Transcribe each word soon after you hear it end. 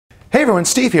everyone,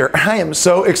 Steve here. I am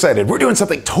so excited. We're doing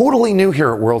something totally new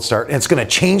here at WorldStart, and it's going to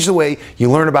change the way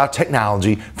you learn about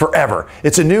technology forever.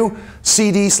 It's a new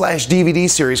CD/DVD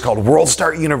series called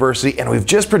WorldStart University, and we've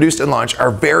just produced and launched our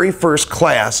very first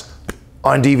class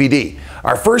on DVD.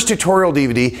 Our first tutorial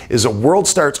DVD is a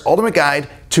WorldStart's Ultimate Guide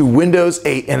to Windows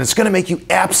 8, and it's going to make you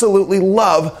absolutely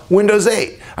love Windows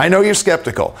 8. I know you're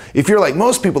skeptical. If you're like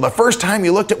most people, the first time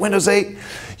you looked at Windows 8,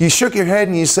 you shook your head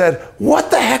and you said, "What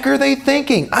the heck are they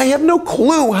thinking? I have no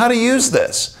clue how to use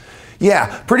this." Yeah,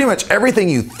 pretty much everything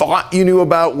you thought you knew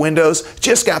about Windows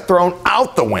just got thrown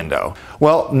out the window.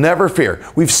 Well, never fear.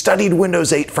 We've studied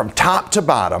Windows 8 from top to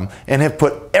bottom and have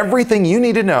put everything you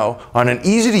need to know on an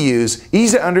easy to use,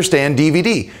 easy to understand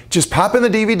DVD. Just pop in the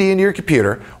DVD into your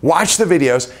computer, watch the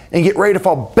videos, and get ready to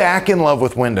fall back in love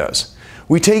with Windows.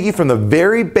 We take you from the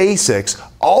very basics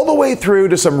all the way through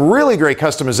to some really great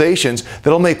customizations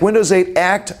that'll make Windows 8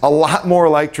 act a lot more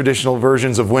like traditional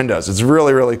versions of Windows. It's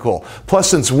really, really cool. Plus,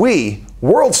 since we,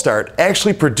 WorldStart,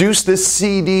 actually produced this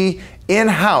CD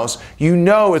in-house, you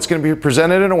know it's going to be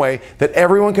presented in a way that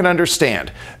everyone can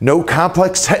understand. No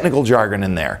complex technical jargon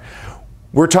in there.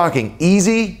 We're talking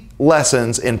easy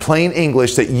lessons in plain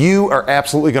English that you are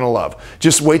absolutely going to love.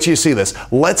 Just wait till you see this.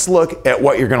 Let's look at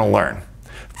what you're going to learn.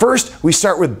 First, we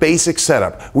start with basic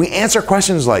setup. We answer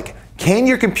questions like, can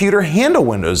your computer handle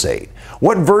Windows 8?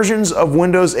 What versions of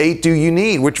Windows 8 do you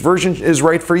need? Which version is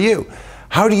right for you?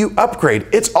 How do you upgrade?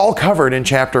 It's all covered in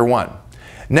Chapter 1.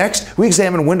 Next, we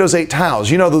examine Windows 8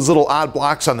 tiles. You know, those little odd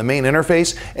blocks on the main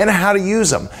interface, and how to use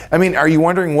them. I mean, are you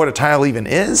wondering what a tile even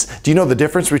is? Do you know the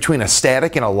difference between a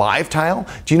static and a live tile?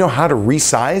 Do you know how to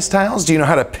resize tiles? Do you know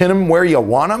how to pin them where you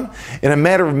want them? In a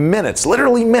matter of minutes,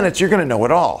 literally minutes, you're going to know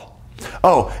it all.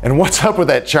 Oh, and what's up with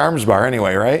that charms bar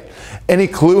anyway, right? Any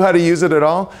clue how to use it at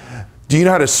all? Do you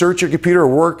know how to search your computer or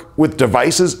work with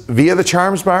devices via the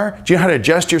charms bar? Do you know how to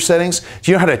adjust your settings?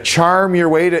 Do you know how to charm your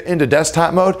way into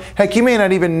desktop mode? Heck, you may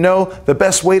not even know the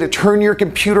best way to turn your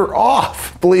computer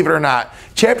off, believe it or not.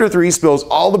 Chapter 3 spills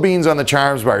all the beans on the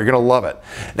charms bar. You're going to love it.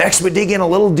 Next, we dig in a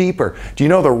little deeper. Do you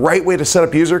know the right way to set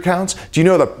up user accounts? Do you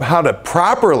know how to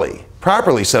properly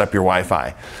set up your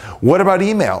Wi-Fi? What about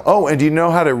email? Oh, and do you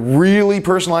know how to really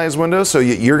personalize Windows so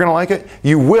you're going to like it?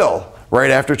 You will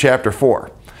right after Chapter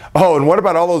 4. Oh, and what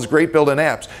about all those great built-in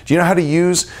apps? Do you know how to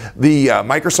use the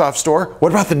Microsoft Store? What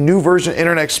about the new version of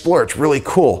Internet Explorer? It's really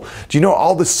cool. Do you know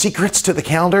all the secrets to the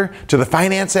calendar, to the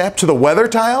finance app, to the weather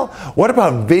tile? What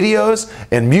about videos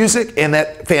and music and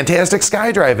that fantastic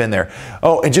SkyDrive in there?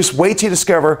 Oh, and just wait till you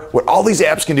discover what all these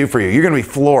apps can do for you. You're going to be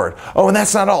floored. Oh, and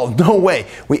that's not all. No way.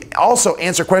 We also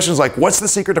answer questions like, what's the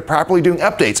secret to properly doing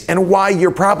updates and why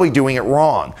you're probably doing it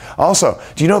wrong? Also,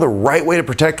 do you know the right way to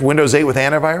protect Windows 8 with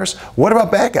antivirus? What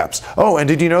about backups? Oh, and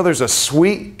did you know there's a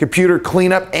sweet computer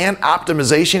cleanup and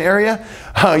optimization area?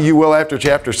 You will after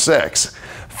Chapter 6.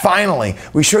 Finally,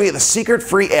 we show you the secret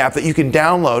free app that you can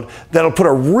download that'll put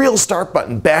a real start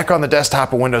button back on the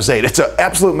desktop of Windows 8. It's an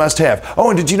absolute must-have.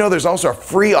 Oh, and did you know there's also a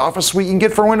free Office suite you can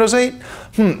get for Windows 8?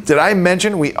 Did I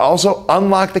mention we also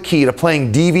unlock the key to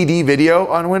playing DVD video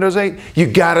on Windows 8? You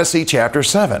gotta see Chapter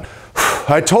 7.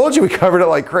 I told you we covered it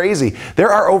like crazy.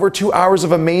 There are over 2 hours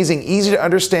of amazing, easy to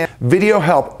understand video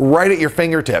help right at your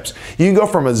fingertips. You can go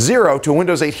from a 0 to a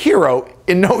Windows 8 hero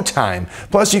in no time.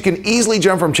 Plus, you can easily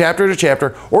jump from chapter to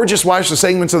chapter or just watch the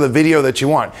segments of the video that you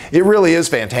want. It really is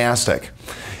fantastic.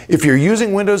 If you're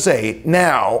using Windows 8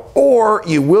 now, or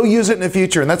you will use it in the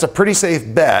future, and that's a pretty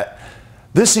safe bet,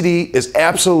 this CD is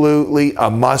absolutely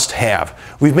a must-have.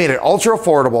 We've made it ultra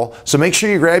affordable, so make sure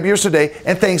you grab yours today,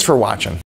 and thanks for watching.